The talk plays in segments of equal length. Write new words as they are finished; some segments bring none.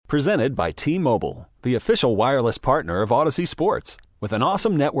Presented by T-Mobile, the official wireless partner of Odyssey Sports. With an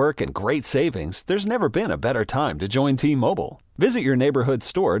awesome network and great savings, there's never been a better time to join T-Mobile. Visit your neighborhood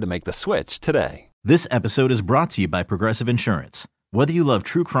store to make the switch today. This episode is brought to you by Progressive Insurance. Whether you love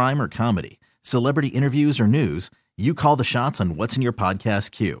true crime or comedy, celebrity interviews or news, you call the shots on what's in your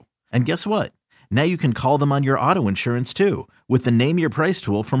podcast queue. And guess what? Now you can call them on your auto insurance too with the Name Your Price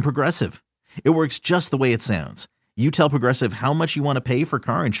tool from Progressive. It works just the way it sounds. You tell Progressive how much you want to pay for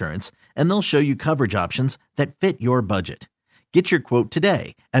car insurance, and they'll show you coverage options that fit your budget. Get your quote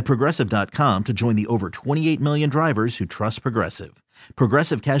today at Progressive.com to join the over 28 million drivers who trust Progressive.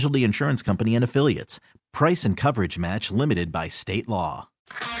 Progressive Casualty Insurance Company and Affiliates. Price and coverage match limited by state law.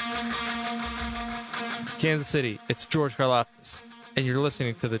 Kansas City, it's George Karlaftis, and you're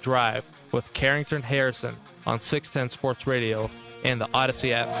listening to The Drive with Carrington Harrison on 610 Sports Radio and the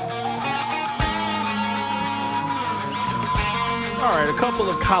Odyssey app. All right, a couple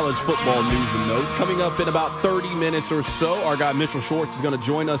of college football news and notes. Coming up in about 30 minutes or so, our guy Mitchell Schwartz is going to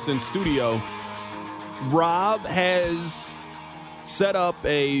join us in studio. Rob has set up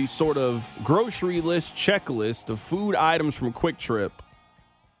a sort of grocery list checklist of food items from Quick Trip.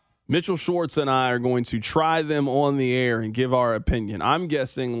 Mitchell Schwartz and I are going to try them on the air and give our opinion. I'm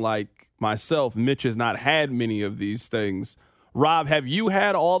guessing, like myself, Mitch has not had many of these things. Rob, have you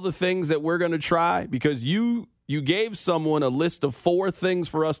had all the things that we're going to try? Because you gave someone a list of 4 things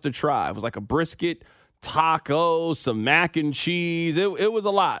for us to try. It was like a brisket, taco, some mac and cheese. It was a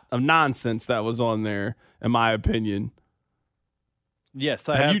lot of nonsense that was on there, in my opinion. Yes,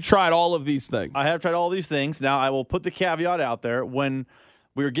 Have you tried all of these things? I have tried all these things. Now, I will put the caveat out there. When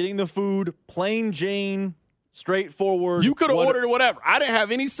we were getting the food, plain Jane, straightforward. You could have ordered whatever. I didn't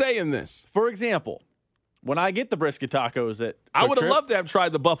have any say in this. For example, when I get the brisket tacos at Quick I would have Trip, loved to have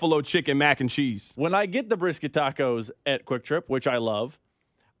tried the buffalo chicken mac and cheese. When I get the brisket tacos at Quick Trip, which I love,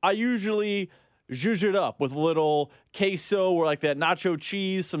 I usually zhuzh it up with a little queso or like that nacho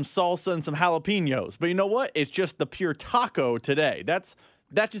cheese, some salsa, and some jalapenos. But you know what? It's just the pure taco today. That's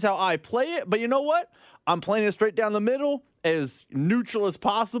just how I play it. But you know what? I'm playing it straight down the middle, as neutral as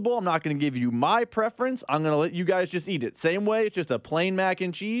possible. I'm not going to give you my preference. I'm going to let you guys just eat it. Same way, it's just a plain mac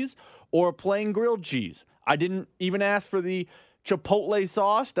and cheese or a plain grilled cheese. I didn't even ask for the chipotle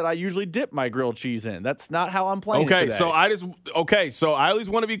sauce that I usually dip my grilled cheese in. That's not how I'm playing today. So I at least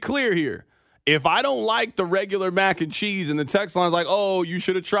want to be clear here. If I don't like the regular mac and cheese and the text line's like, oh, you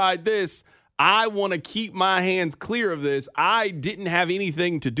should have tried this, I want to keep my hands clear of this. I didn't have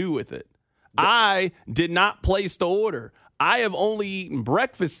anything to do with it. I did not place the order. I have only eaten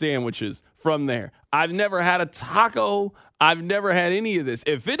breakfast sandwiches from there. I've never had a taco. I've never had any of this.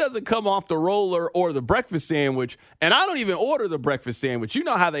 If it doesn't come off the roller or the breakfast sandwich, and I don't even order the breakfast sandwich, you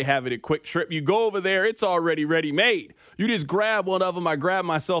know how they have it at Quick Trip. You go over there, it's already ready-made. You just grab one of them. I grab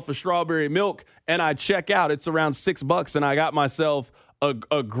myself a strawberry milk, and I check out. It's around $6, and I got myself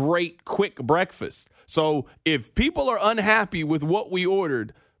a great quick breakfast. So if people are unhappy with what we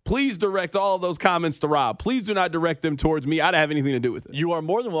ordered, please direct all of those comments to Rob. Please do not direct them towards me. I don't have anything to do with it. You are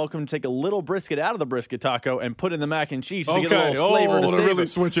more than welcome to take a little brisket out of the brisket taco and put in the mac and cheese to get a little flavor to really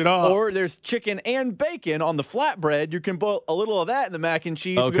switch it up. Or there's chicken and bacon on the flatbread. You can put a little of that in the mac and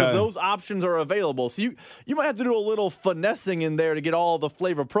cheese because those options are available. So you might have to do a little finessing in there to get all the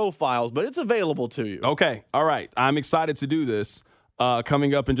flavor profiles, but it's available to you. Okay. All right. I'm excited to do this.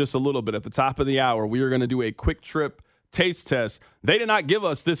 Coming up in just a little bit at the top of the hour, we are going to do a Quick Trip taste test. They did not give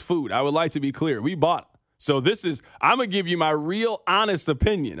us this food. I would like to be clear. We bought it. So I'm going to give you my real honest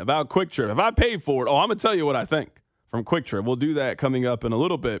opinion about Quick Trip. If I paid for it, I'm going to tell you what I think from Quick Trip. We'll do that coming up in a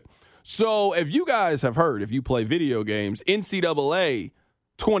little bit. So if you guys have heard, if you play video games, NCAA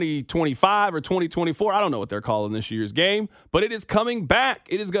 2025 or 2024, I don't know what they're calling this year's game, but it is coming back.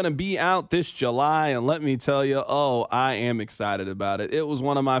 It is going to be out this July, and let me tell you, I am excited about it. It was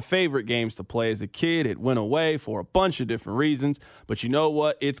one of my favorite games to play as a kid. It went away for a bunch of different reasons, but you know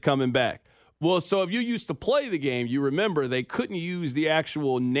what? It's coming back. Well, so if you used to play the game, you remember they couldn't use the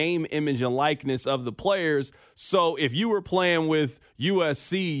actual name, image, and likeness of the players. So if you were playing with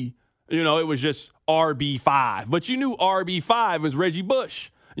USC, it was just RB5. But you knew RB5 was Reggie Bush.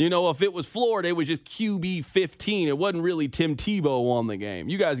 If it was Florida, it was just QB15. It wasn't really Tim Tebow on the game.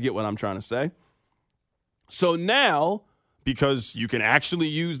 You guys get what I'm trying to say. So now, because you can actually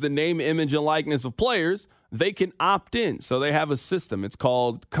use the name, image, and likeness of players, they can opt in. So they have a system. It's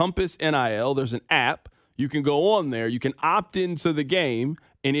called Compass NIL. There's an app. You can go on there. You can opt into the game.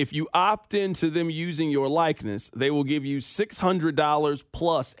 And if you opt into them using your likeness, they will give you $600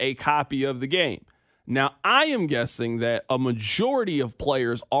 plus a copy of the game. Now, I am guessing that a majority of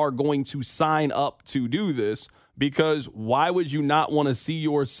players are going to sign up to do this because why would you not want to see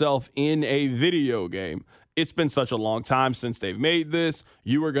yourself in a video game? It's been such a long time since they've made this.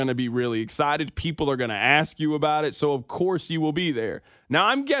 You are going to be really excited. People are going to ask you about it. So, of course, you will be there. Now,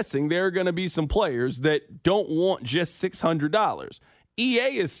 I'm guessing there are going to be some players that don't want just $600.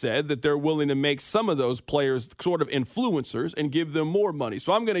 EA has said that they're willing to make some of those players sort of influencers and give them more money.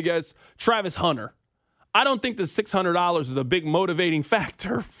 So I'm going to guess Travis Hunter. I don't think the $600 is a big motivating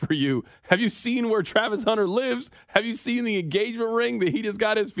factor for you. Have you seen where Travis Hunter lives? Have you seen the engagement ring that he just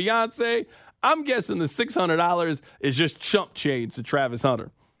got his fiance? I'm guessing the $600 is just chump change to Travis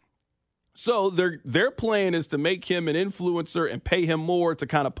Hunter. So their plan is to make him an influencer and pay him more to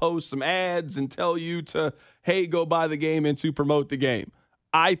kind of post some ads and tell you to, hey, go buy the game and to promote the game.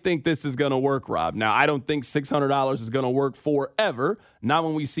 I think this is going to work, Rob. Now, I don't think $600 is going to work forever, not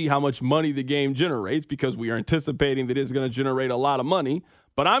when we see how much money the game generates, because we are anticipating that it's going to generate a lot of money.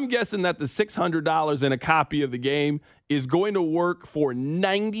 But I'm guessing that the $600 in a copy of the game is going to work for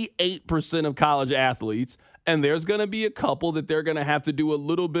 98% of college athletes, and there's going to be a couple that they're going to have to do a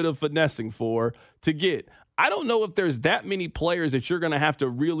little bit of finessing for to get. I don't know if there's that many players that you're going to have to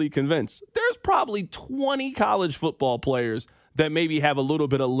really convince. There's probably 20 college football players that maybe have a little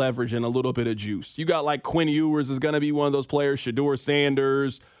bit of leverage and a little bit of juice. You got like Quinn Ewers is going to be one of those players, Shedeur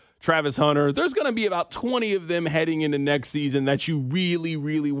Sanders, Travis Hunter. There's going to be about 20 of them heading into next season that you really,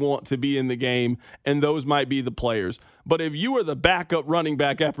 really want to be in the game, and those might be the players. But if you are the backup running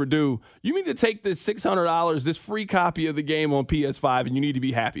back at Purdue, you need to take this $600, this free copy of the game on PS5, and you need to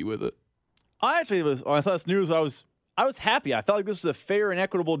be happy with it. When I saw this news, I was happy. I felt like this was a fair and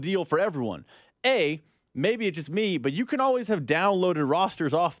equitable deal for everyone. Maybe it's just me, but you can always have downloaded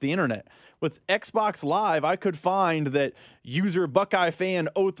rosters off the internet. With Xbox Live, I could find that user Buckeye Fan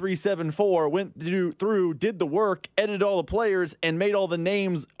 0374 went through, did the work, edited all the players, and made all the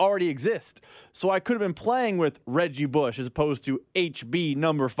names already exist. So I could have been playing with Reggie Bush as opposed to HB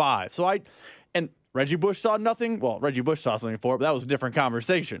number 5. And Reggie Bush saw nothing. Well, Reggie Bush saw something for it, but that was a different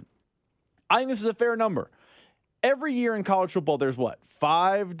conversation. I think this is a fair number. Every year in college football, there's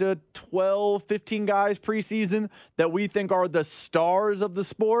 5 to 12, 15 guys preseason that we think are the stars of the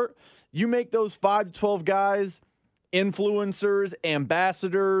sport. You make those 5 to 12 guys influencers,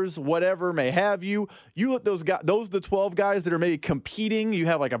 ambassadors, whatever may have you. You let those guys, the 12 guys that are maybe competing, you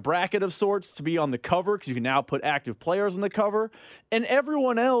have like a bracket of sorts to be on the cover because you can now put active players on the cover. And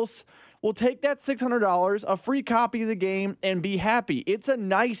everyone else will take that $600, a free copy of the game, and be happy. It's a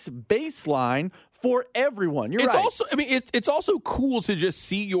nice baseline for everyone. You're right. Also, I mean, it's also cool to just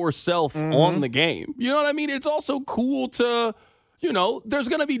see yourself on the game. You know what I mean? It's also cool to, you know, there's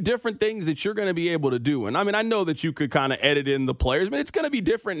going to be different things that you're going to be able to do. And I mean, I know that you could kind of edit in the players, but it's going to be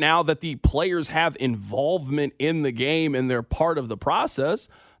different now that the players have involvement in the game and they're part of the process.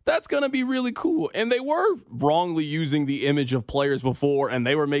 That's going to be really cool. And they were wrongly using the image of players before, and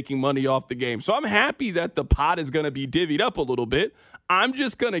they were making money off the game. So I'm happy that the pot is going to be divvied up a little bit. I'm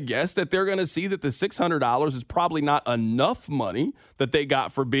just going to guess that they're going to see that the $600 is probably not enough money that they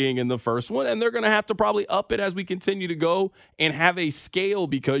got for being in the first one, and they're going to have to probably up it as we continue to go and have a scale,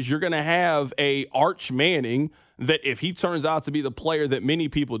 because you're going to have a Arch Manning that if he turns out to be the player that many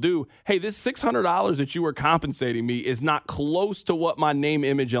people do, hey, this $600 that you are compensating me is not close to what my name,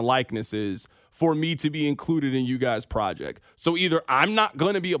 image, and likeness is for me to be included in you guys' project. So either I'm not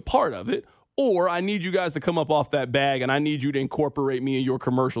going to be a part of it, or I need you guys to come up off that bag and I need you to incorporate me in your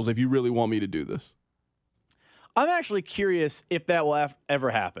commercials if you really want me to do this. I'm actually curious if that will ever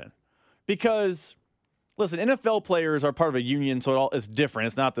happen. Because, listen, NFL players are part of a union, so it's different.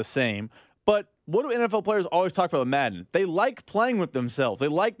 It's not the same. But what do NFL players always talk about Madden? They like playing with themselves. They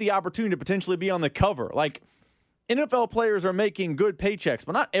like the opportunity to potentially be on the cover. Like, NFL players are making good paychecks,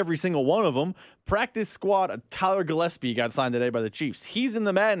 but not every single one of them. Practice squad, Tyler Gillespie got signed today by the Chiefs. He's in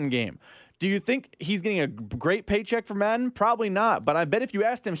the Madden game. Do you think he's getting a great paycheck for Madden? Probably not. But I bet if you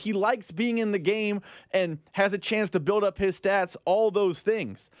asked him, he likes being in the game and has a chance to build up his stats, all those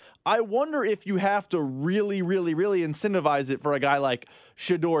things. I wonder if you have to really, really, really incentivize it for a guy like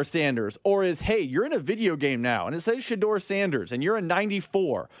Shedeur Sanders. Or is, hey, you're in a video game now, and it says Shedeur Sanders, and you're a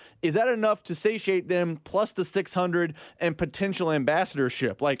 94. Is that enough to satiate them plus the 600 and potential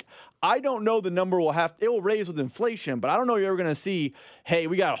ambassadorship? Like, I don't know the number it will raise with inflation, but I don't know you're ever going to see, hey,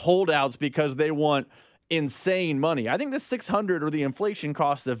 we got holdouts because they want insane money. I think the 600 or the inflation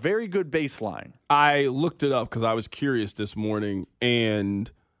cost is a very good baseline. I looked it up because I was curious this morning,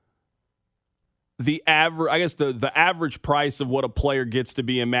 and the average price of what a player gets to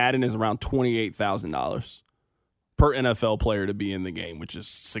be in Madden is around $28,000 per NFL player to be in the game, which is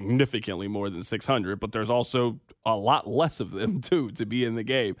significantly more than 600, but there's also a lot less of them, too, to be in the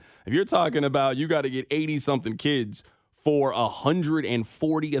game. If you're talking about you got to get 80-something kids for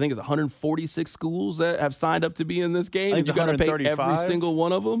 140, I think it's 146 schools that have signed up to be in this game, and you got to pay every single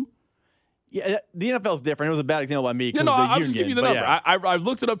one of them. Yeah, the NFL is different. It was a bad example by me. I'll just give you the number. Yeah. I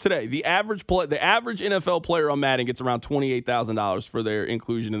looked it up today. The average NFL player on Madden gets around $28,000 for their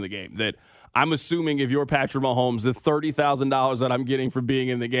inclusion in the game. That I'm assuming if you're Patrick Mahomes, the $30,000 that I'm getting for being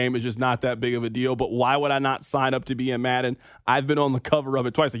in the game is just not that big of a deal. But why would I not sign up to be in Madden? I've been on the cover of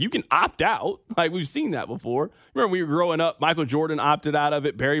it twice. Like, you can opt out. Like, we've seen that before. Remember, when we were growing up, Michael Jordan opted out of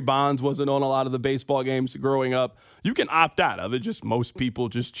it. Barry Bonds wasn't on a lot of the baseball games growing up. You can opt out of it. Just most people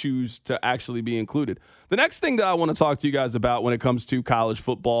just choose to actually be included. The next thing that I want to talk to you guys about when it comes to college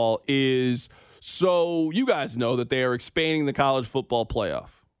football is, so you guys know that they are expanding the college football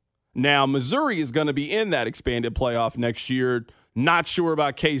playoff. Now, Missouri is going to be in that expanded playoff next year. Not sure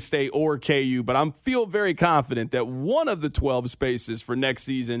about K-State or KU, but I feel very confident that one of the 12 spaces for next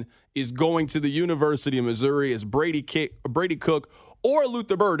season is going to the University of Missouri as Brady Cook or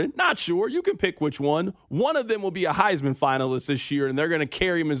Luther Burden. Not sure. You can pick which one. One of them will be a Heisman finalist this year, and they're going to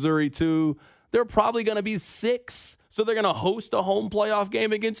carry Missouri to, they're probably going to be 6. So they're going to host a home playoff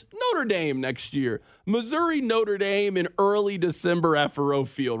game against Notre Dame next year. Missouri, Notre Dame in early December at Faurot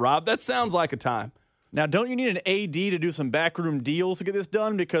Field. Rob, that sounds like a time. Now, don't you need an AD to do some backroom deals to get this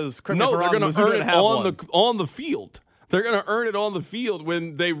done? Because they're going to earn it on the field. They're going to earn it on the field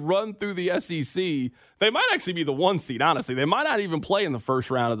when they run through the SEC. They might actually be the 1 seed, honestly. They might not even play in the first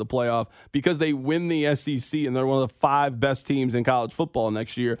round of the playoff because they win the SEC and they're one of the 5 best teams in college football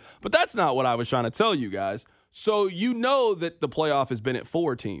next year. But that's not what I was trying to tell you guys. So you know that the playoff has been at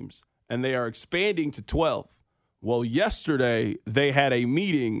 4 teams, and they are expanding to 12. Well, yesterday they had a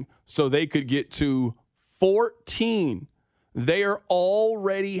meeting so they could get to 14. They are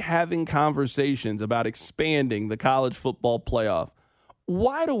already having conversations about expanding the college football playoff.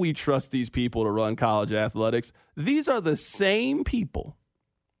 Why do we trust these people to run college athletics? These are the same people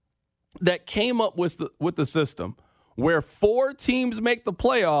that came up with the system where 4 teams make the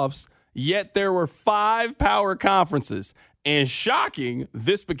playoffs, yet there were 5 power conferences. And shocking,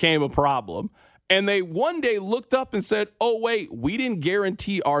 this became a problem. And they one day looked up and said, oh, wait, we didn't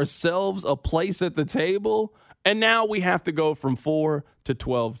guarantee ourselves a place at the table. And now we have to go from 4 to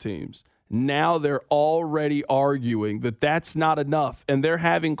 12 teams. Now they're already arguing that that's not enough. And they're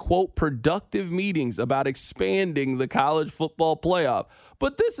having, quote, productive meetings about expanding the college football playoff.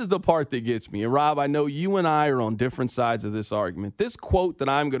 But this is the part that gets me. And Rob, I know you and I are on different sides of this argument. This quote that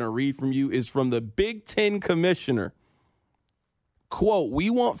I'm going to read from you is from the Big Ten commissioner. Quote, we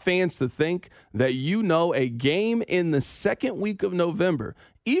want fans to think that a game in the second week of November,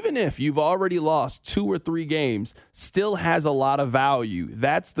 even if you've already lost 2 or 3 games, still has a lot of value.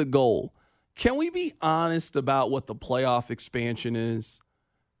 That's the goal. Can we be honest about what the playoff expansion is?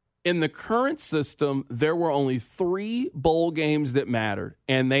 In the current system, there were only 3 bowl games that mattered,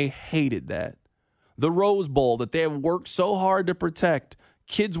 and they hated that. The Rose Bowl that they have worked so hard to protect,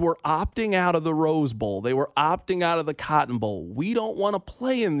 kids were opting out of the Rose Bowl. They were opting out of the Cotton Bowl. We don't want to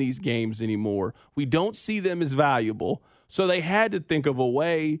play in these games anymore. We don't see them as valuable. So they had to think of a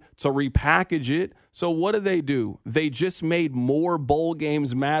way to repackage it. So what do? They just made more bowl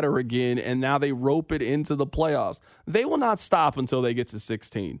games matter again, and now they rope it into the playoffs. They will not stop until they get to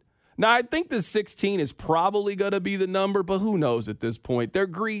 16. Now, I think the 16 is probably going to be the number, but who knows at this point? Their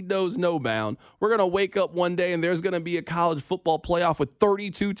greed knows no bound. We're going to wake up one day and there's going to be a college football playoff with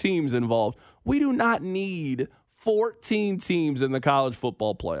 32 teams involved. We do not need 14 teams in the college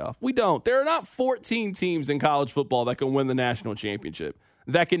football playoff. We don't. There are not 14 teams in college football that can win the national championship,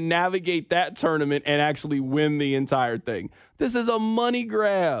 that can navigate that tournament and actually win the entire thing. This is a money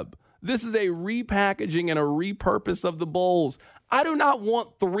grab. This is a repackaging and a repurpose of the bowls. I do not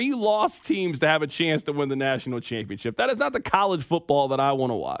want 3 lost teams to have a chance to win the national championship. That is not the college football that I want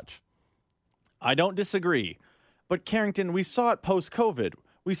to watch. I don't disagree. But, Carrington, we saw it post-COVID.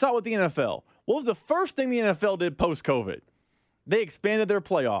 We saw it with the NFL. What was the first thing the NFL did post-COVID? They expanded their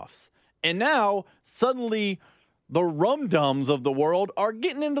playoffs. And now, suddenly, the rum-dums of the world are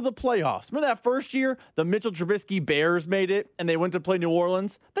getting into the playoffs. Remember that first year, the Mitchell Trubisky Bears made it, and they went to play New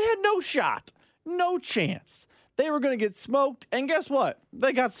Orleans? They had no shot. No chance. They were going to get smoked, and guess what?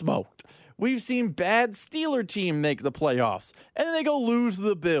 They got smoked. We've seen bad Steeler team make the playoffs, and then they go lose to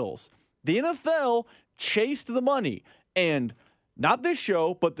the Bills. The NFL chased the money, and not this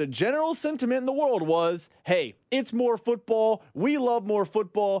show, but the general sentiment in the world was, hey, it's more football. We love more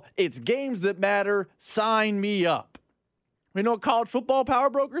football. It's games that matter. Sign me up. You know what college football power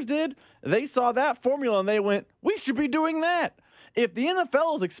brokers did? They saw that formula and they went, we should be doing that. If the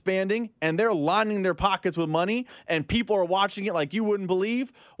NFL is expanding and they're lining their pockets with money and people are watching it like you wouldn't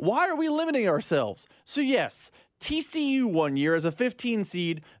believe, why are we limiting ourselves? So yes, TCU one year as a 15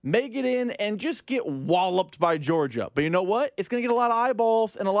 seed may get in and just get walloped by Georgia. But you know what? It's going to get a lot of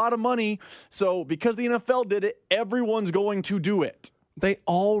eyeballs and a lot of money. So because the NFL did it, everyone's going to do it. They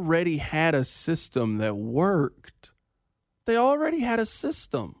already had a system that worked. They already had a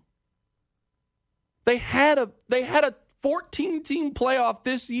system. They had a 14-team playoff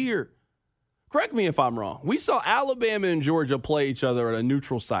this year. Correct me if I'm wrong. We saw Alabama and Georgia play each other at a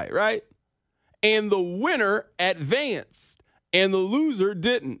neutral site, right? And the winner advanced, and the loser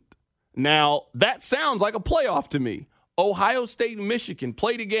didn't. Now, that sounds like a playoff to me. Ohio State and Michigan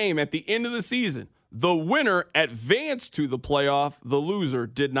played a game at the end of the season. The winner advanced to the playoff. The loser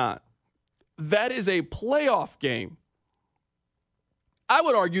did not. That is a playoff game. I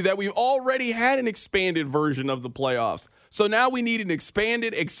would argue that we've already had an expanded version of the playoffs. So now we need an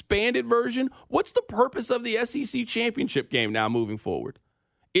expanded version. What's the purpose of the SEC championship game now moving forward?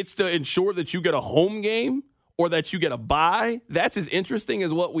 It's to ensure that you get a home game or that you get a bye. That's as interesting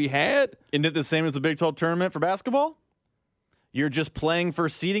as what we had. Isn't it the same as the Big 12 tournament for basketball? You're just playing for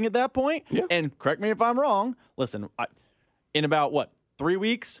seeding at that point? Yeah. And correct me if I'm wrong. Listen, in about, 3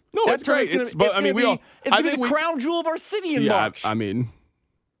 weeks? No, that's great. It's going to be the crown jewel of our city in March. I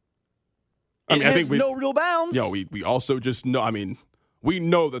think no real bounds. We also just know, we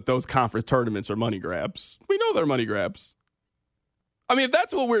know that those conference tournaments are money grabs. We know they're money grabs. If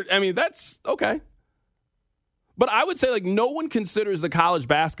that's what that's okay. But I would say, no one considers the college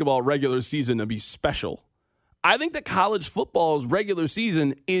basketball regular season to be special. I think that college football's regular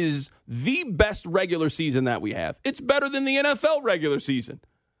season is the best regular season that we have. It's better than the NFL regular season.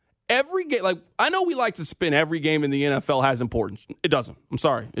 Every game, I know we like to spin every game in the NFL has importance. It doesn't. I'm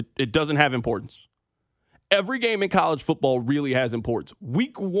sorry. It doesn't have importance. Every game in college football really has importance.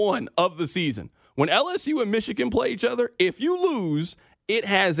 Week 1 of the season, when LSU and Michigan play each other, if you lose, it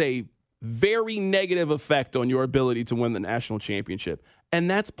has a very negative effect on your ability to win the national championship. And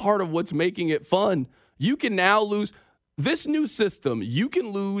that's part of what's making it fun. You can now lose. This new system, you can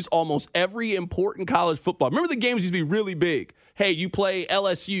lose almost every important college football. Remember the games used to be really big. Hey, you play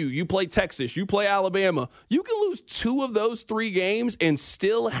LSU, you play Texas, you play Alabama. You can lose 2 of those 3 games and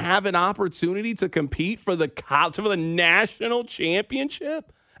still have an opportunity to compete for the national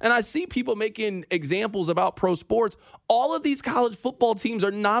championship. And I see people making examples about pro sports. All of these college football teams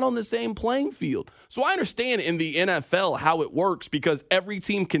are not on the same playing field. So I understand in the NFL how it works because every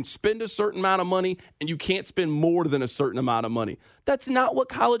team can spend a certain amount of money and you can't spend more than a certain amount of money. That's not what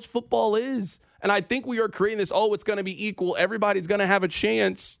college football is. And I think we are creating this, it's going to be equal. Everybody's going to have a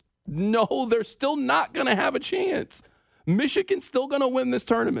chance. No, they're still not going to have a chance. Michigan's still going to win this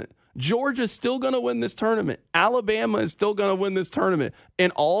tournament. Georgia's still going to win this tournament. Alabama is still going to win this tournament.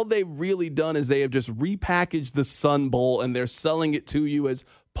 And all they've really done is they have just repackaged the Sun Bowl and they're selling it to you as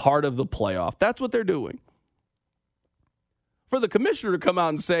part of the playoff. That's what they're doing. For the commissioner to come out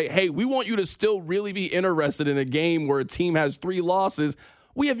and say, hey, we want you to still really be interested in a game where a team has 3 losses.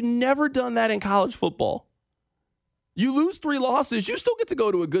 We have never done that in college football. You lose 3 losses, you still get to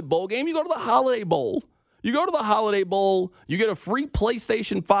go to a good bowl game. You go to the Holiday Bowl. You go to the Holiday Bowl, you get a free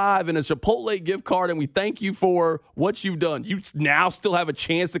PlayStation 5 and a Chipotle gift card, and we thank you for what you've done. You now still have a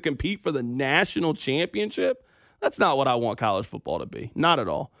chance to compete for the national championship? That's not what I want college football to be. Not at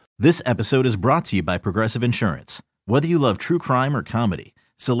all. This episode is brought to you by Progressive Insurance. Whether you love true crime or comedy,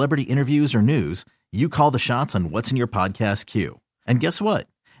 celebrity interviews or news, you call the shots on what's in your podcast queue. And guess what?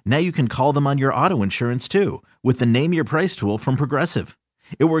 Now you can call them on your auto insurance too with the Name Your Price tool from Progressive.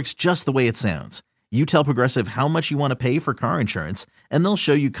 It works just the way it sounds. You tell Progressive how much you want to pay for car insurance, and they'll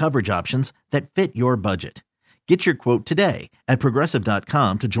show you coverage options that fit your budget. Get your quote today at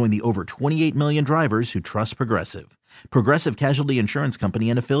Progressive.com to join the over 28 million drivers who trust Progressive. Progressive Casualty Insurance Company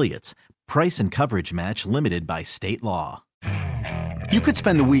and Affiliates. Price and coverage match limited by state law. You could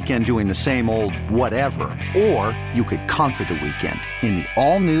spend the weekend doing the same old whatever, or you could conquer the weekend in the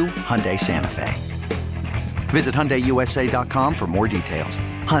all-new Hyundai Santa Fe. Visit HyundaiUSA.com for more details.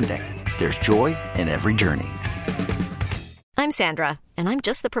 Hyundai. There's joy in every journey. I'm Sandra, and I'm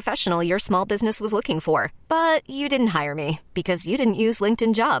just the professional your small business was looking for. But you didn't hire me because you didn't use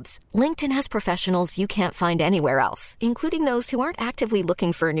LinkedIn Jobs. LinkedIn has professionals you can't find anywhere else, including those who aren't actively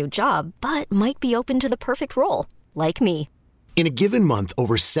looking for a new job, but might be open to the perfect role, like me. In a given month,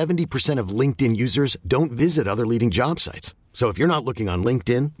 over 70% of LinkedIn users don't visit other leading job sites. So if you're not looking on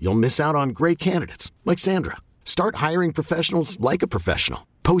LinkedIn, you'll miss out on great candidates like Sandra. Start hiring professionals like a professional.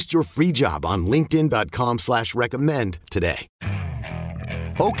 Post your free job on linkedin.com/recommend today.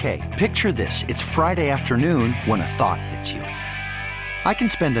 Okay, picture this. It's Friday afternoon when a thought hits you. I can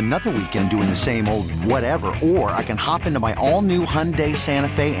spend another weekend doing the same old whatever, or I can hop into my all-new Hyundai Santa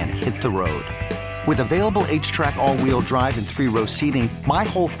Fe and hit the road. With available H-Track all-wheel drive and 3-row seating, my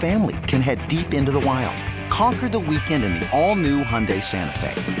whole family can head deep into the wild. Conquer the weekend in the all-new Hyundai Santa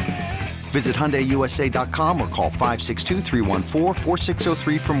Fe. Visit HyundaiUSA.com or call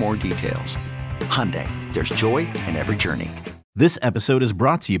 562-314-4603 for more details. Hyundai, there's joy in every journey. This episode is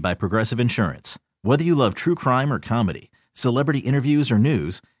brought to you by Progressive Insurance. Whether you love true crime or comedy, celebrity interviews or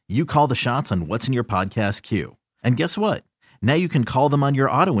news, you call the shots on what's in your podcast queue. And guess what? Now you can call them on your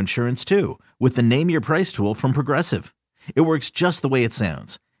auto insurance too with the Name Your Price tool from Progressive. It works just the way it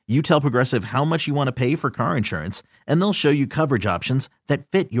sounds. You tell Progressive how much you want to pay for car insurance, and they'll show you coverage options that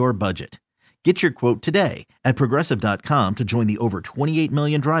fit your budget. Get your quote today at Progressive.com to join the over 28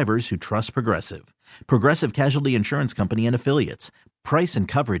 million drivers who trust Progressive. Progressive Casualty Insurance Company and Affiliates. Price and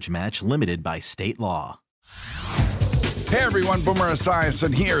coverage match limited by state law. Hey everyone, Boomer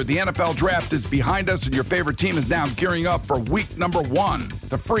Esiason here. The NFL draft is behind us and your favorite team is now gearing up for week number 1.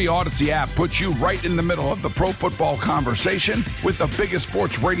 The free Odyssey app puts you right in the middle of the pro football conversation with the biggest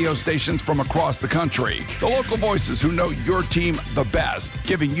sports radio stations from across the country. The local voices who know your team the best,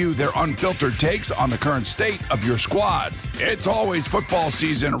 giving you their unfiltered takes on the current state of your squad. It's always football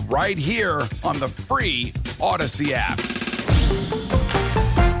season right here on the free Odyssey app.